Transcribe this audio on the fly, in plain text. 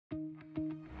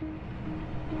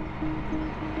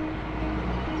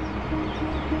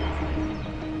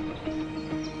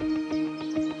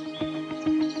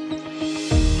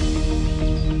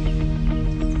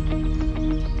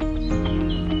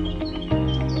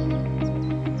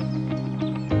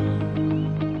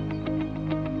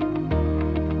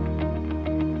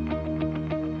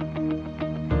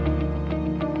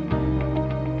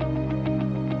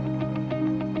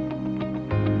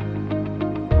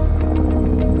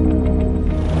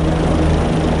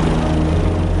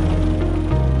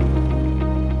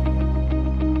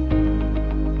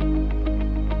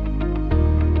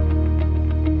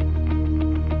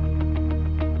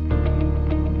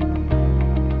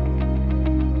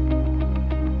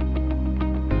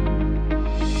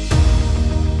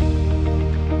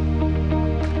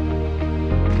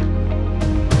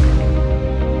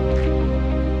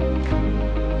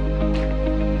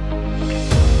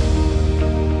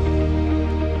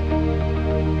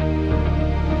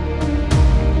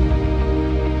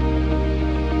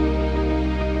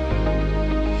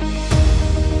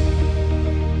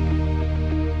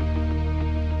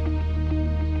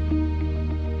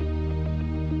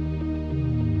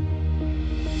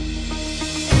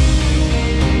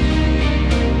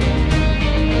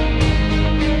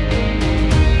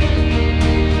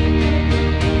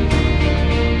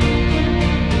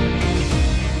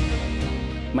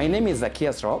My name is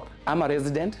Zacchaeus Rob. I'm a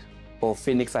resident of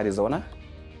Phoenix, Arizona.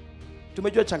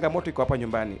 Tumejua changamoto iko hapa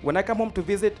nyumbani. When I come home to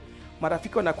visit,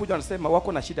 marafiki wanakuja wanasema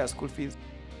wako na shida ya school fees.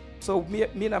 So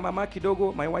me na mama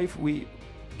kidogo, my wife, we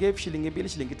gave shilingi 2,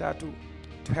 shilingi 3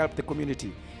 to help the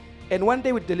community. And one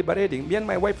day with deliberating, me and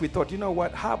my wife, we thought, you know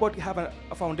what, how about we have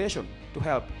a foundation to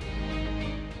help?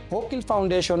 HOKIL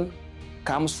Foundation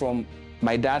comes from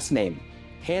my dad's name,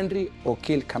 Henry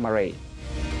HOKIL Family.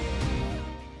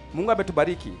 Mungu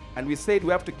ametubariki, and we said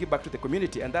we have to give back to the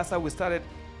community, and that's how we started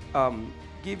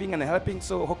giving and helping.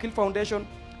 So HOKIL Foundation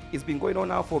has been going on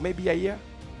now for maybe a year,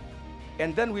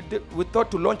 and then we thought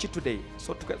to launch it today.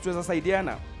 So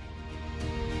tunasaidiana.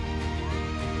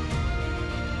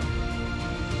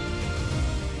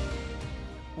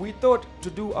 We thought to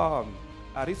do a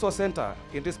resource center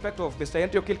in respect of Mr.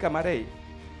 Nandi HOKIL Family,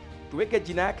 tuweke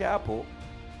jina yake hapo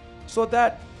so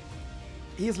that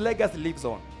his legacy lives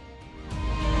on.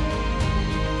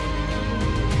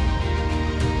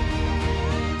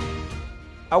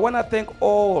 I want to thank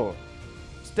all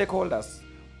stakeholders,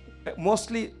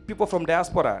 mostly people from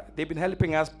diaspora. They've been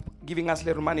helping us, giving us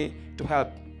little money to help.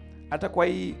 Hata kwa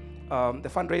hii, the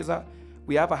fundraiser,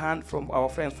 we have a hand from our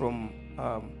friends from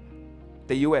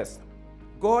the US.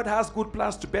 God has good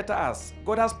plans to better us.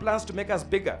 God has plans to make us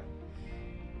bigger.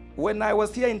 When I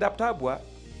was here in Ndaptabwa,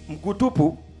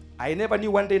 mkutupu, I never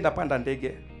knew one day ndapanda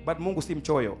ndege, but Mungu si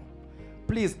mchoyo.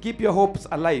 Please keep your hopes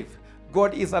alive.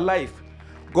 God is alive.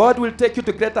 God will take you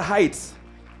to greater heights.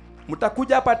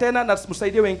 Mutakuja hapa tena na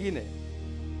msaidie wengine.